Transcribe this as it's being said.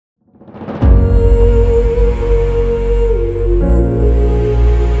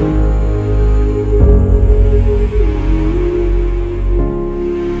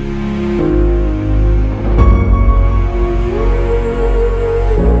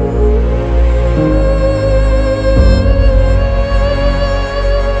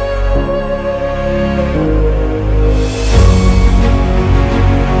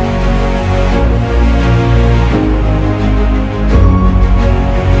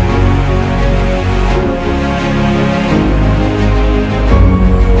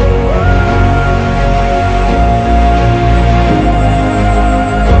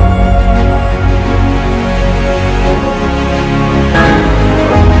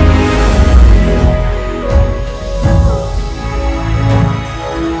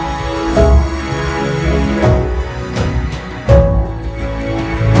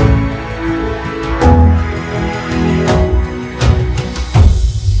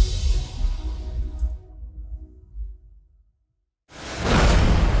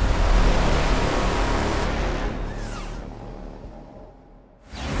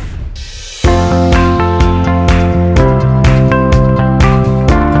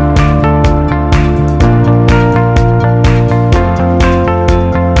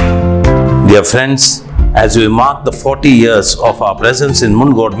Dear friends, as we mark the 40 years of our presence in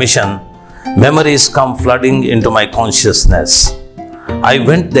Mundgod Mission, memories come flooding into my consciousness. I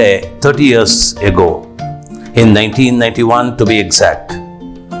went there 30 years ago, in 1991 to be exact,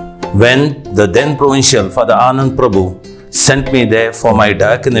 when the then Provincial Father Anand Prabhu sent me there for my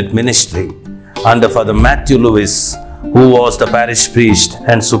diaconate ministry under Father Matthew Lewis, who was the parish priest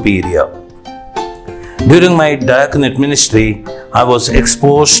and superior. During my diaconate ministry, I was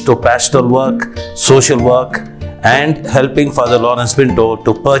exposed to pastoral work, social work, and helping Father Lawrence Pinto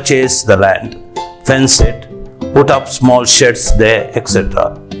to purchase the land, fence it, put up small sheds there,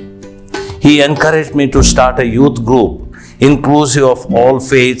 etc. He encouraged me to start a youth group inclusive of all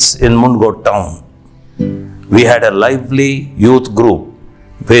faiths in Mundgod town. We had a lively youth group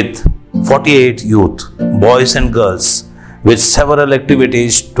with 48 youth, boys and girls, with several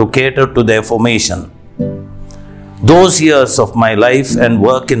activities to cater to their formation. Those years of my life and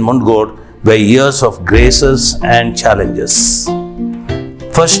work in Mundgod were years of graces and challenges.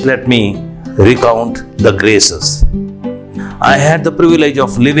 First, let me recount the graces. I had the privilege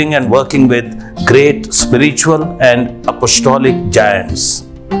of living and working with great spiritual and apostolic giants.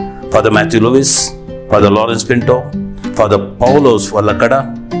 Father Matthew Lewis, Father Lawrence Pinto, Father Paulos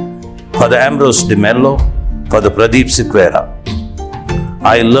Valakada, Father Ambrose de Mello, Father Pradeep Siquera.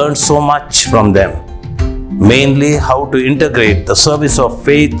 I learned so much from them, mainly how to integrate the service of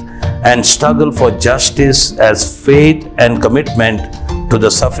faith and struggle for justice as faith and commitment to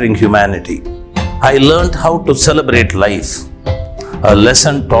the suffering humanity. I learned how to celebrate life, a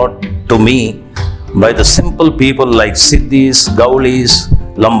lesson taught to me by the simple people like Siddhis, Gaulis,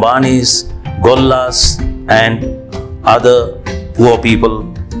 Lambanis, Gollas, and other poor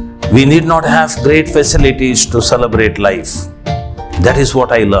people. We need not have great facilities to celebrate life. That is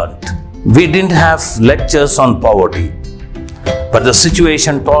what I learned. We didn't have lectures on poverty, but the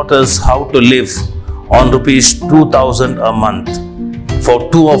situation taught us how to live on rupees 2,000 a month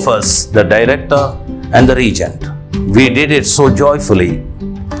for two of us, the director and the regent. We did it so joyfully.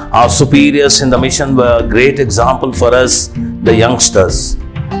 Our superiors in the mission were a great example for us, the youngsters.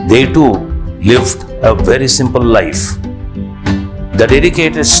 They too lived a very simple life. The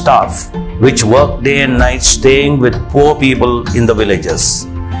dedicated staff, which worked day and night staying with poor people in the villages,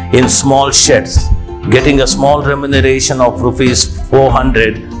 in small sheds, getting a small remuneration of rupees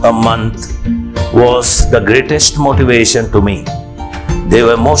 400 a month, was the greatest motivation to me. They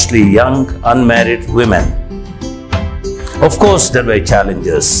were mostly young, unmarried women. Of course, there were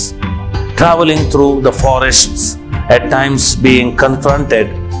challenges. Traveling through the forests, at times being confronted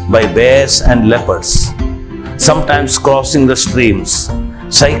by bears and leopards, sometimes crossing the streams,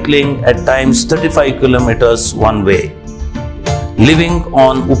 cycling at times 35 kilometers one way. Living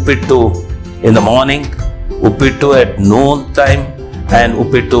on Uppittu in the morning, Uppittu at noon time, and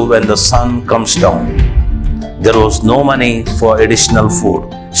Uppittu when the sun comes down. There was no money for additional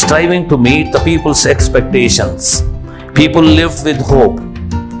food. Striving to meet the people's expectations. People lived with hope.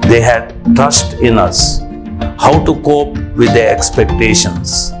 They had trust in us. How to cope with their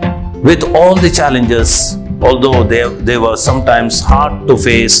expectations. With all the challenges, although they were sometimes hard to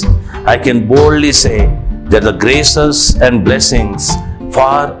face, I can boldly say that the graces and blessings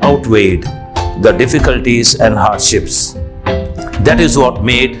far outweighed the difficulties and hardships. That is what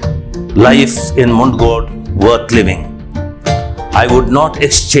made life in Mundgod worth living. I would not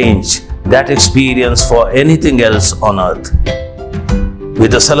exchange that experience for anything else on earth.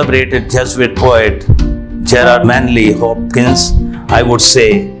 With the celebrated Jesuit poet Gerard Manley Hopkins, I would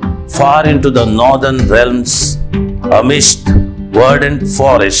say, far into the northern realms, amidst verdant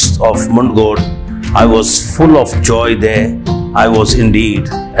forests of Mundgod, I was full of joy there. I was indeed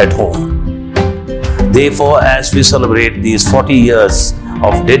at home. Therefore, as we celebrate these 40 years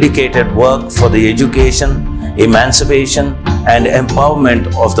of dedicated work for the education, emancipation, and empowerment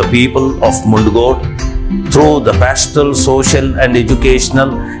of the people of Mundgod through the pastoral, social, and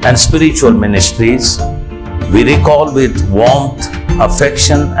educational and spiritual ministries, we recall with warmth,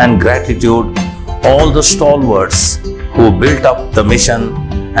 affection, and gratitude all the stalwarts who built up the mission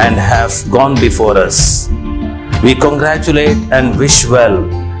and have gone before us. We congratulate and wish well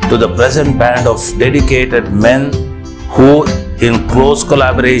to the present band of dedicated men who, in close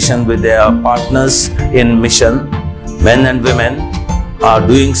collaboration with their partners in mission, men and women, are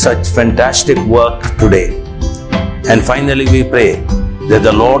doing such fantastic work today. And finally, we pray that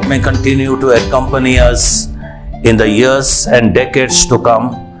the Lord may continue to accompany us in the years and decades to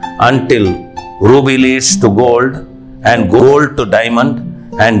come until ruby leads to gold, and gold to diamond,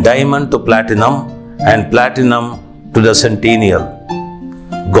 and diamond to platinum, and platinum to the centennial.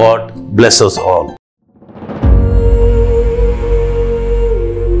 God bless us all.